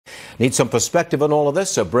Need some perspective on all of this,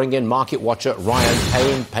 so bring in market watcher Ryan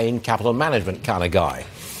Payne, Payne Capital Management kind of guy.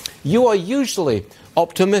 You are usually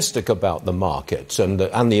optimistic about the markets and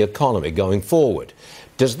the economy going forward.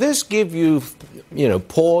 Does this give you,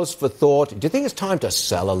 pause for thought? Do you think it's time to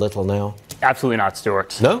sell a little now? Absolutely not,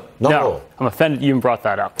 Stuart. No? Not at all? I'm offended you even brought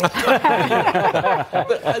that up. But,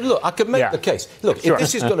 look, I could make the case. Look, sure. If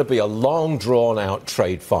this is going to be a long, drawn-out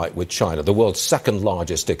trade fight with China, the world's second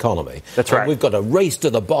largest economy, that's right. We've got a race to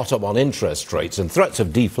the bottom on interest rates and threats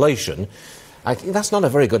of deflation, I think that's not a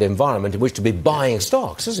very good environment in which to be buying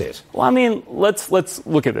stocks, is it? Well, I mean, let's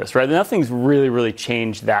look at this, right? Nothing's really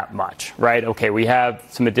changed that much, right? Okay, we have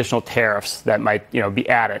some additional tariffs that might, be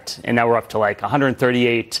added, and now we're up to like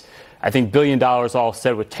 138, I think, $1 billion all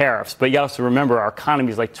said with tariffs. But you also remember our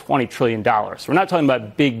economy is like $20 trillion. We're not talking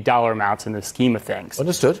about big dollar amounts in the scheme of things.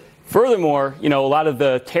 Understood. Furthermore, a lot of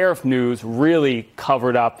the tariff news really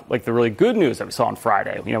covered up like the really good news that we saw on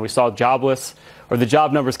Friday. We saw the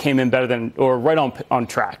job numbers came in better than, or right on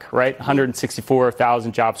track, right?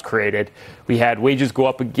 164,000 jobs created. We had wages go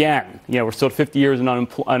up again. We're still 50 years on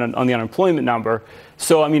the unemployment number.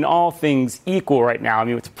 So, I mean, all things equal right now. I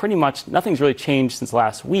mean, it's pretty much nothing's really changed since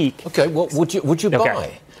last week. Okay, well, would you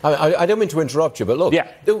buy? I don't mean to interrupt you, but look,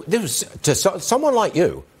 to someone like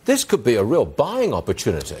you, this could be a real buying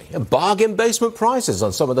opportunity. Bargain basement prices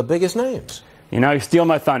on some of the biggest names. You steal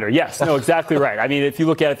my thunder. Yes, no, exactly right. I mean, if you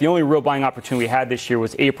look at it, the only real buying opportunity we had this year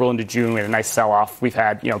was April into June. We had a nice sell-off. We've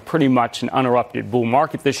had, pretty much an uninterrupted bull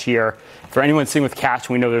market this year. For anyone sitting with cash,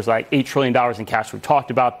 we know there's like $8 trillion in cash. We've talked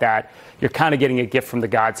about that. You're kind of getting a gift from the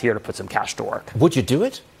gods here to put some cash to work. Would you do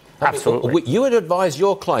it? Absolutely. You would advise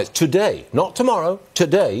your clients today, not tomorrow,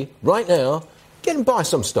 today, right now, get and buy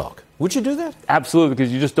some stock. Would you do that? Absolutely,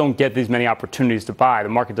 because you just don't get these many opportunities to buy. The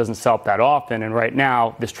market doesn't sell up that often, and right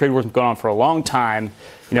now, this trade war's been going on for a long time.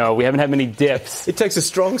 We haven't had many dips. It takes a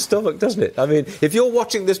strong stomach, doesn't it? I mean, if you're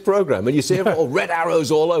watching this program and you see all red arrows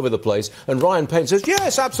all over the place, and Ryan Payne says,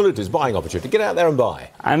 yes, absolutely, it's a buying opportunity. Get out there and buy.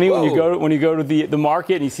 I mean, when you go to the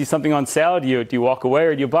market and you see something on sale, do you walk away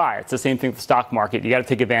or do you buy? It's the same thing with the stock market. You got to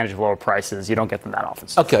take advantage of lower prices. You don't get them that often.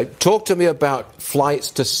 Okay, talk to me about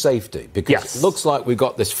flights to safety, because it looks like we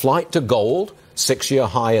got this flight to gold. 6-year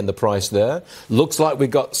high in the price there. Looks like we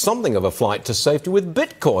got something of a flight to safety with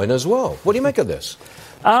Bitcoin as well. What do you make of this?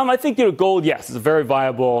 I think, gold, yes, is a very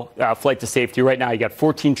viable flight to safety. Right now, you got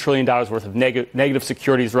 $14 trillion worth of negative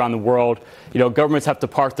securities around the world. Governments have to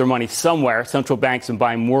park their money somewhere. Central banks have been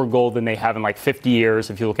buying more gold than they have in like 50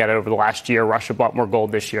 years. If you look at it over the last year, Russia bought more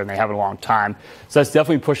gold this year than they have in a long time. So that's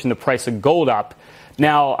definitely pushing the price of gold up.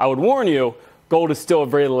 Now, I would warn you, gold is still a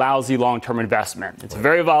very lousy long-term investment. It's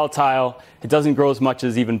very volatile. It doesn't grow as much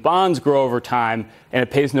as even bonds grow over time, and it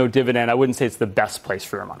pays no dividend. I wouldn't say it's the best place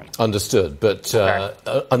for your money. Understood. But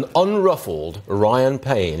an unruffled Ryan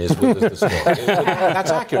Payne is with us this morning. That's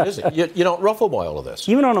accurate, isn't it? You're not ruffled by all of this.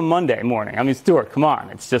 Even on a Monday morning. I mean, Stuart, come on.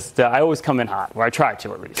 It's just I always come in hot, or I try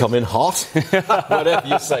to at least. Come in hot? Whatever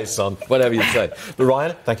you say, son. Whatever you say. But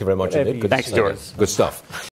Ryan, thank you very much indeed. Thanks, Stuart. Good stuff.